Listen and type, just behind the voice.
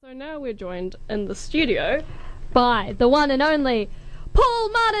So now we're joined in the studio by the one and only Paul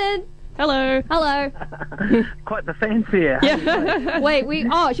Martin. Hello. Hello. Quite the fanfare. Yeah. Wait,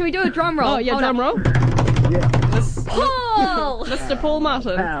 should we do a drum roll? Oh, yeah, Hold drum on. roll. Yeah. Paul! Mr. Paul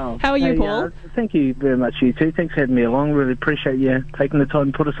Martin. Wow. How are you, Hey, Paul? thank you very much, you two. Thanks for having me along. Really appreciate you taking the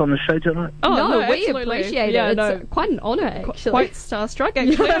time to put us on the show tonight. Oh, no, we absolutely. appreciate it. Yeah, It's quite an honour, actually. Quite starstruck,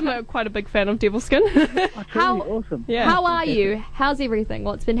 actually. I'm quite a big fan of Devilskin. How- Awesome. Yeah. How are you? How's everything?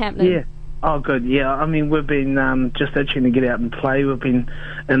 What's been happening? Yeah. Oh, good. Yeah, I mean, we've been just itching to get out and play. We've been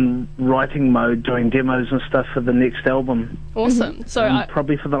in writing mode, doing demos and stuff for the next album. Awesome. So,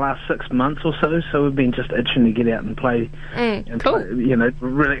 Probably for the last 6 months or so. So we've been just itching to get out and play. And cool. play, you know, we're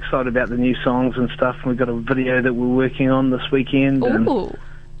really excited about the new songs and stuff. We've got a video that we're working on this weekend. And ooh.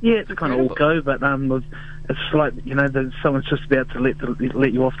 yeah, it's kind of all go, but it's like, you know, that someone's just about to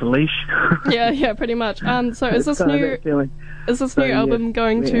let you off the leash. Yeah, pretty much. So is this Kind of new that feeling. new album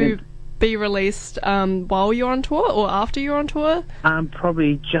going to yeah. be released while you're on tour or after you're on tour?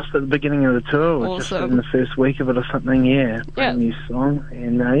 Probably just at the beginning of the tour, or just Awesome. in the first week of it or something. Yeah, Yeah. a new song,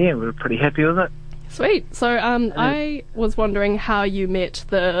 and yeah, we're pretty happy with it. Sweet. So I was wondering how you met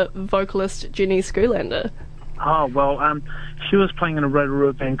the vocalist Jenny Skoolander. Oh well, she was playing in a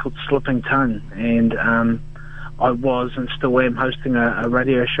Rotorua band called Slipping Tongue, and I was and still am hosting a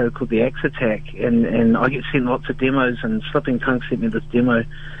radio show called The Axe Attack, and I get sent lots of demos, and Slipping Tongue sent me this demo.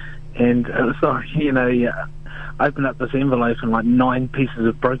 And it was like, you know, I opened up this envelope and like 9 pieces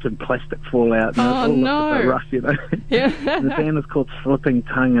of broken plastic fall out. And Oh, it all no. looked a bit rough, you know. Yeah. And the band was called Slipping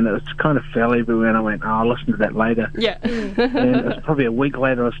Tongue, and it was kind of fell everywhere. And I went, I'll listen to that later. Yeah. And it was probably a week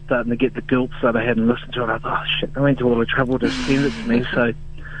later I was starting to get the guilt that I hadn't listened to it. I thought, oh shit, they went to all the trouble to send it to me. So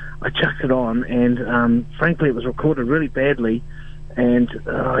I chucked it on, and frankly it was recorded really badly. And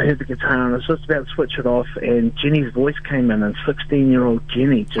I heard the guitar, and I was just about to switch it off, and Jenny's voice came in, and 16-year-old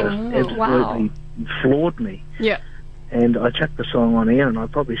Jenny just absolutely floored me. Yeah. And I chucked the song on air, and I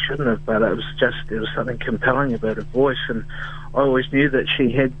probably shouldn't have, but there was something compelling about her voice, and I always knew that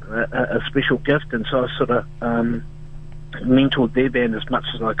she had a special gift, and so I sort of mentored their band as much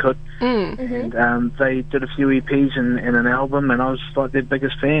as I could. And they did a few EPs and an album, and I was like their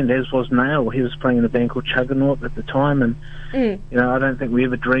biggest fan, as was Nail. He was playing in a band called Chuggernaut at the time, and you know, I don't think we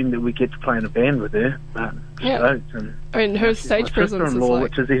ever dreamed that we'd get to play in a band with her, but stoked. And I mean, her she's stage my presence is sister-in-law, like...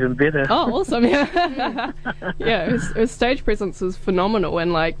 which is even better. Oh, awesome, yeah. Yeah, her stage presence is phenomenal,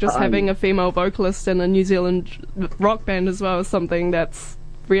 and like just having a female vocalist in a New Zealand rock band as well is something that's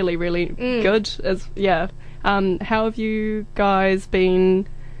really, really good. How have you guys been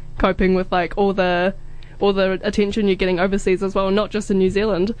coping with like all the attention you're getting overseas as well, not just in New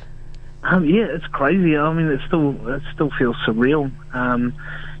Zealand? Yeah, it's crazy. I mean, it still feels surreal.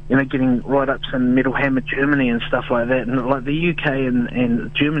 You know, getting write-ups in Metal Hammer Germany and stuff like that, and like the UK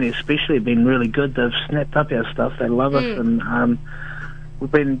and Germany especially have been really good. They've snapped up our stuff. They love us, and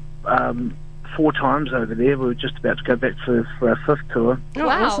we've been 4 times over there. We were just about to go back for our 5th tour. Oh,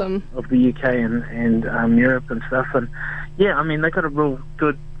 Wow. awesome. Of the UK and Europe and stuff, and yeah, I mean, they got a real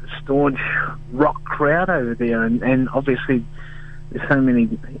good staunch rock crowd over there, and obviously there's so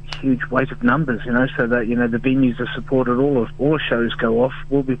many huge weight of numbers, you know, so that, you know, the venues have supported all shows go off.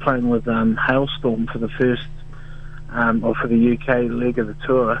 We'll be playing with Hailstorm for the first or for the UK leg of the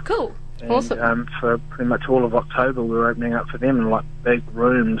tour. Cool. And, Awesome. for pretty much all of October, we're opening up for them in like big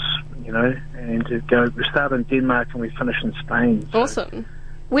rooms, you know, and we start in Denmark and we finish in Spain. So, Awesome.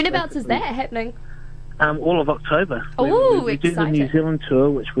 Whenabouts is that happening? all of October. Ooh, we do the New exciting. Zealand tour,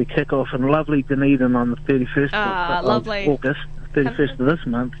 which we kick off in lovely Dunedin on the 31st of lovely. August, 31st of this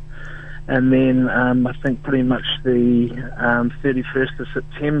month. And then I think pretty much the 31st of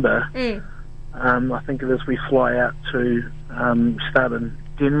September, I think it is, we fly out to start in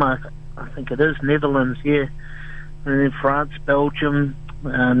Denmark, I think it is, Netherlands, yeah. And then France, Belgium,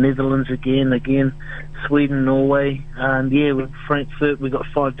 Netherlands again, Sweden, Norway, and yeah, with Frankfurt, we've got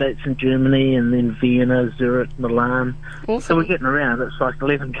 5 dates in Germany, and then Vienna, Zurich, Milan. Awesome. So we're getting around. It's like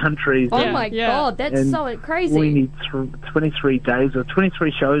 11 countries. Oh Yeah, my yeah. god, that's And so crazy. We need 23 days, or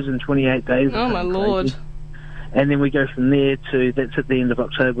 23 shows in 28 days. Oh my Something lord. crazy. And then we go from there to, that's at the end of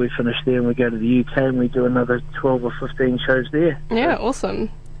October, we finish there, and we go to the UK, and we do another 12 or 15 shows there. Yeah, awesome.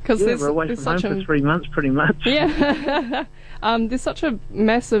 Because Yeah, there's we're away from home for 3 months, pretty much. Yeah. There's such a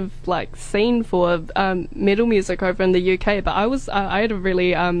massive like scene for metal music over in the UK, but I had a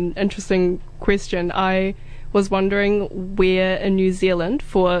really interesting question. I was wondering where in New Zealand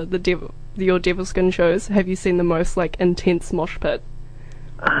for your Devilskin shows have you seen the most like intense mosh pit?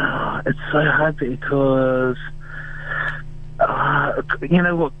 It's so hard because you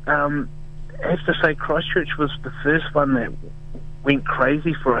know what, I have to say Christchurch was the first one that went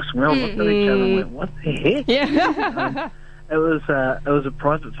crazy for us. We all looked at each other and went, what the heck? Yeah. It was a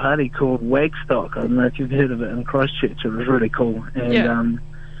private party called Wagstock. I don't know if you've heard of it in Christchurch. It was really cool, and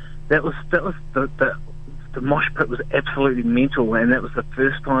that was the mosh pit was absolutely mental, and that was the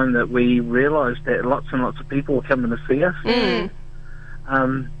first time that we realised that lots and lots of people were coming to see us.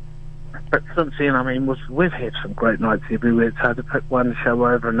 But since then, I mean, we've had some great nights everywhere. It's hard to pick one show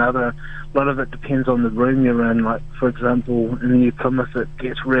over another. A lot of it depends on the room you're in. Like, for example, in New Plymouth, it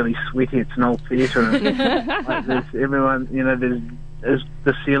gets really sweaty. It's an old theatre. Like, there's everyone, you know, there's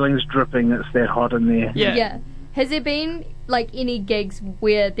the ceiling's dripping. It's that hot in there. Yeah. Has there been, like, any gigs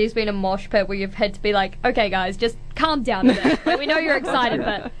where there's been a mosh pit where you've had to be like, okay, guys, just calm down a bit. Like, we know you're excited,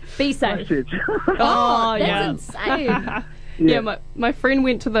 but be safe. Oh, that's insane. Yeah, my friend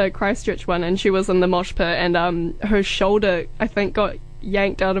went to the Christchurch one, and she was in the mosh pit, and her shoulder, I think, got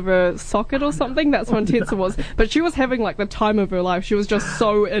yanked out of her socket or something. That's what Tessa was. But she was having, like, the time of her life. She was just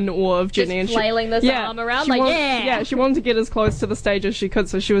so in awe of Jenny. Just flailing this arm around, like, Yeah, she wanted to get as close to the stage as she could,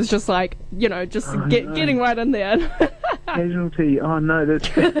 so she was just, like, you know, just getting right in there. Casualty. Oh, no, that's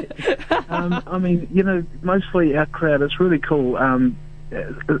I mean, you know, mostly our crowd, it's really cool.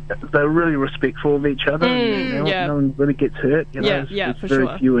 They're really respectful of each other. And, no one really gets hurt. You know, there's for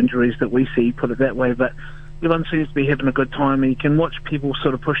very few injuries that we see, put it that way. But everyone seems to be having a good time, and you can watch people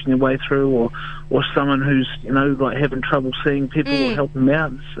sort of pushing their way through, or someone who's, you know, like having trouble seeing people will help them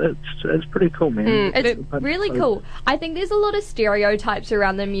out. It's pretty cool, man. It's really cool. I think there's a lot of stereotypes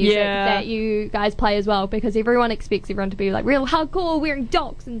around the music that you guys play as well, because everyone expects everyone to be like real hardcore, wearing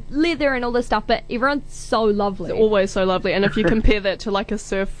docks and leather and all this stuff, but everyone's so lovely. It's always so lovely. And if you compare that to like a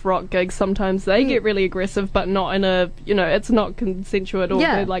surf rock gig, sometimes they get really aggressive, but not in a, you know, it's not consensual at all.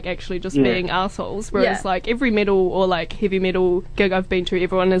 They're like actually just being assholes. Whereas like every metal or like heavy metal gig I've been to,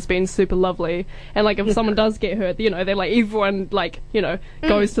 everyone has been super lovely. And like if someone does get hurt, you know, they're like, everyone like, you know,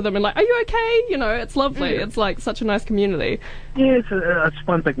 goes to them and like, are you okay? You know, it's lovely. It's like such a nice community. Yeah, it's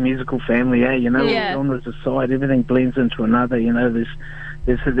one big musical family, you know, genres aside, everything blends into another, you know, there's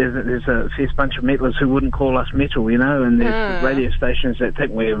a fierce bunch of metalers who wouldn't call us metal, you know, and there's radio stations that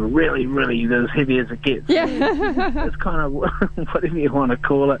think we're really, really as heavy as it gets. Yeah. It's kind of whatever you want to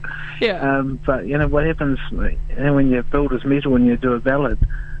call it. Yeah. But, you know, what happens when you build as metal and you do a ballad,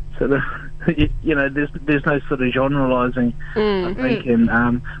 sort of, you know, there's no sort of generalising, I think,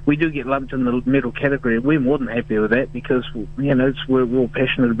 and we do get lumped in the metal category. We're more than happy with that because, you know, we're all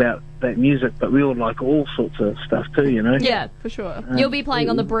passionate about that music, but we all like all sorts of stuff too, you know. Yeah, for sure. You'll be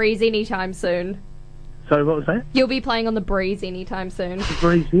playing on the Breeze anytime soon. So what was that? You'll be playing on the Breeze anytime soon. The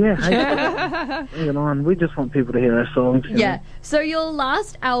Breeze, yeah. Hang on, we just want people to hear our songs. You know? So your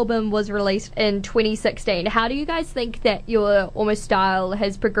last album was released in 2016. How do you guys think that your almost style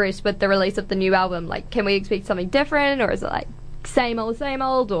has progressed with the release of the new album? Like, can we expect something different, or is it like same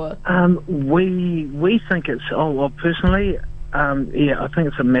old, or? We think it's, personally, I think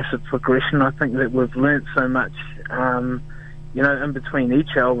it's a massive progression. I think that we've learnt so much, you know, in between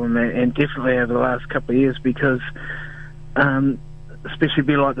each album, and definitely over the last couple of years, because especially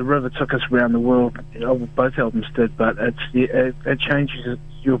Be Like the River took us around the world. You know, both albums did, but it changes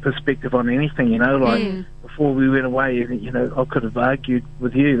your perspective on anything, you know. Like before we went away, you know, I could have argued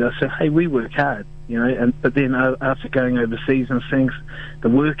with you. They said, "Hey, we work hard," you know. But then after going overseas and seeing the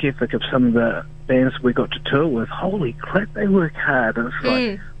work ethic of some of the bands we got to tour with, holy crap, they work hard. And it's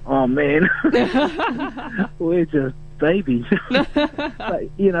like, oh man, we're just babies. But,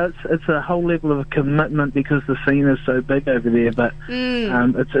 you know, it's a whole level of commitment because the scene is so big over there, but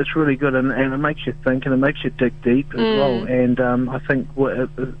it's really good, and it makes you think, and it makes you dig deep as well, and I think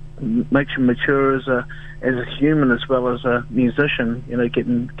it makes you mature as a human as well as a musician, you know,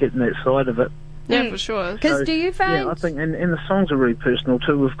 getting that side of it. Yeah, for sure. Because do you find... Yeah, I think, and the songs are really personal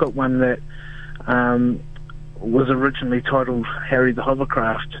too. We've got one that was originally titled Harry the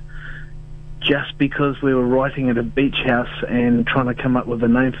Hovercraft, just because we were writing at a beach house and trying to come up with a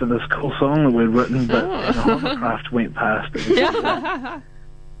name for this cool song that we'd written, but a hovercraft went past.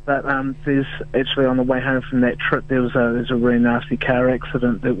 But there's actually, on the way home from that trip, there's a really nasty car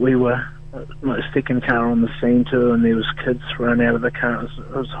accident that we were second car on the scene too, and there was kids thrown out of the car.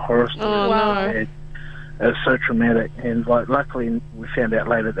 It was a horror story. Oh, wow. It was so traumatic, and like luckily we found out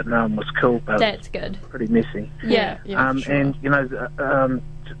later that no one was killed, but that's good. Pretty messy. Yeah, for sure. And you know,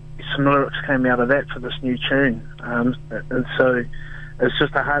 some lyrics came out of that for this new tune, and so it's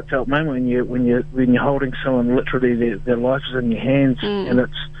just a heartfelt moment when you're holding someone, literally their life is in your hands, and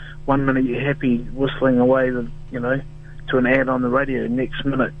it's 1 minute you're happy whistling away, you know, to an ad on the radio. Next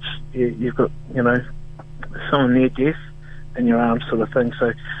minute you've got, you know, someone near death in your arms, sort of thing.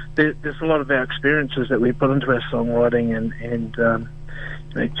 So there's a lot of our experiences that we put into our songwriting,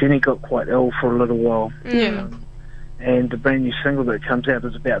 and Jenny got quite ill for a little while. Yeah. And the brand new single that comes out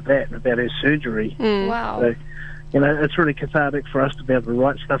is about that, and about her surgery. Wow. So, it's really cathartic for us to be able to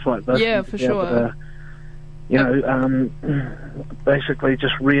write stuff like this. Yeah, and to for be able sure. to, basically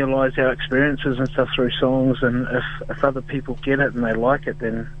just realise our experiences and stuff through songs, and if other people get it and they like it,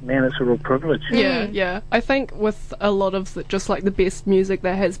 then, man, it's a real privilege. Yeah. I think with a lot of just like the best music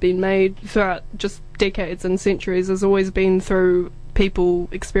that has been made throughout just decades and centuries has always been through people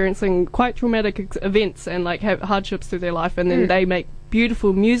experiencing quite traumatic events and like have hardships through their life, and then they make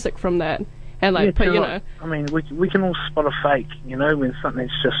beautiful music from that. And like, I mean, we can all spot a fake, when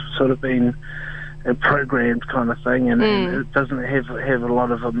something's just sort of been a programmed kind of thing, and it doesn't have a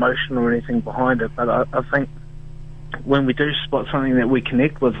lot of emotion or anything behind it. But I think when we do spot something that we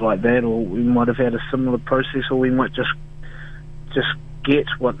connect with like that, or we might have had a similar process, or we might just get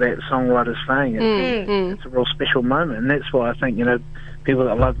what that songwriter's saying, it's a real special moment. And that's why I think, people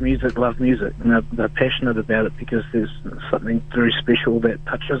that love music, and they're passionate about it because there's something very special that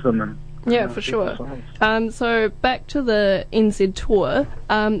touches them. And yeah, for sure. So back to the NZ tour.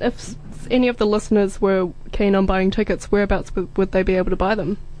 If any of the listeners were keen on buying tickets, whereabouts would they be able to buy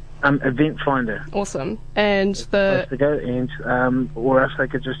them? Event Finder. Awesome. And Place to go, and or else they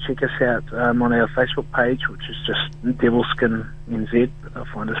could just check us out on our Facebook page, which is just Devilskin NZ. They'll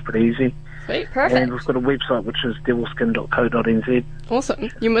find us pretty easy. Sweet. Perfect. And we've got a website which is devilskin.co.nz.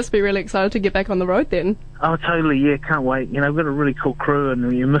 Awesome. You must be really excited to get back on the road then. Oh, totally, yeah, can't wait. We've got a really cool crew,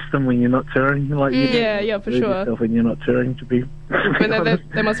 and you miss them when you're not touring. Like, yeah, for sure. Yourself when you're not touring, to be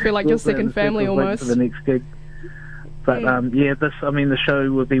they must feel like your second family almost. For the next gig. But the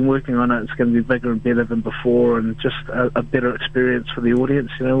show, we've been working on it. It's going to be bigger and better than before, and just a better experience for the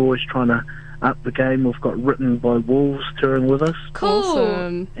audience. We're always trying to up the game. We've got Written by Wolves touring with us. Cool.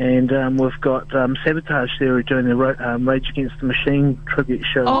 Awesome. And we've got Sabotage Theory doing the Rage Against the Machine tribute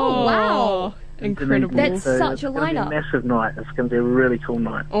show. Oh, wow. Incredible. That's such a It's going to lineup. be a massive night. It's going to be a really cool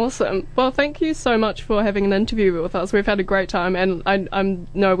night. Awesome. Well, thank you so much for having an interview with us. We've had a great time, and I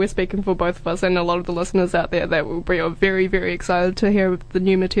know we're speaking for both of us and a lot of the listeners out there that we are very, very excited to hear the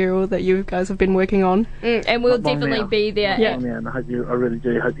new material that you guys have been working on. And we'll Come on definitely now. be there. Yeah. Come on now, and I really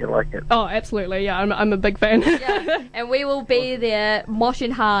do hope you like it. Oh, absolutely. Yeah, I'm a big fan. Yeah. And we will be there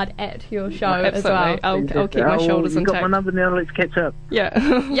moshing hard at your show as well. Absolutely. I'll keep my shoulders You've got intact. my number now. Let's catch up. Yeah.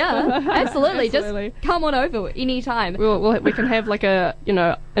 Yeah, absolutely. Absolutely. Just come on over anytime. We can have like a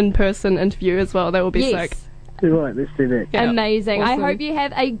in-person interview as well. That will be sick. Right, let's do that. Yeah. Amazing. Awesome. I hope you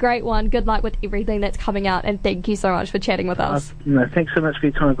have a great one. Good luck with everything that's coming out, and thank you so much for chatting with us. Thanks so much for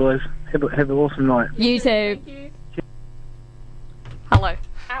your time, guys. Have an awesome night. You too. Hello.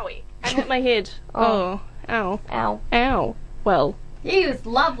 Owie. I hit my head. Oh. Ow. Ow. Well. He was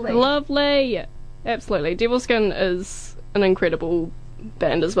lovely. Lovely. Absolutely. Devilskin is an incredible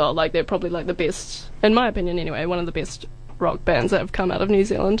band as well. Like, they're probably like the best, in my opinion anyway, one of the best rock bands that have come out of New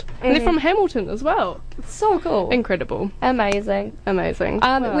Zealand. And they're from Hamilton as well. So cool. Incredible. Amazing.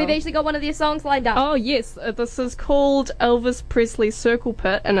 Wow. We've actually got one of their songs lined up. Oh yes, this is called Elvis Presley Circle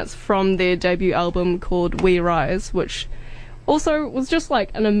Pit, and it's from their debut album called We Rise, which also was just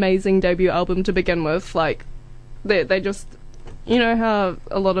like an amazing debut album to begin with. Like, they just, you know how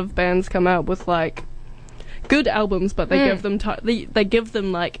a lot of bands come out with like good albums, but they give them they give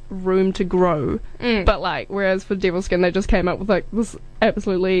them like room to grow. But like, whereas for Devilskin, they just came up with like this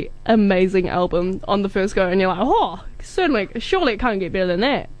absolutely amazing album on the first go, and you're like, oh, surely it can't get better than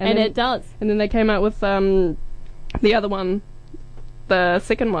that. And then, it does. And then they came out with the other one, the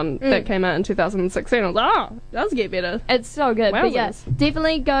second one that came out in 2016. I was like, oh, it does get better. It's so good. But yeah, Wowzers.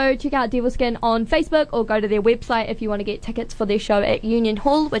 definitely go check out Devilskin on Facebook or go to their website if you want to get tickets for their show at Union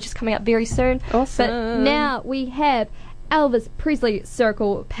Hall, which is coming up very soon. Awesome. But now we have Elvis Presley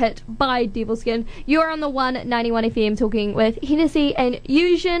Circle Pit by Devilskin. You're on the 191 FM talking with Hennessy and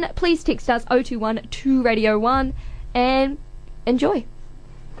Eugen. Please text us 021 2 Radio 1 and enjoy.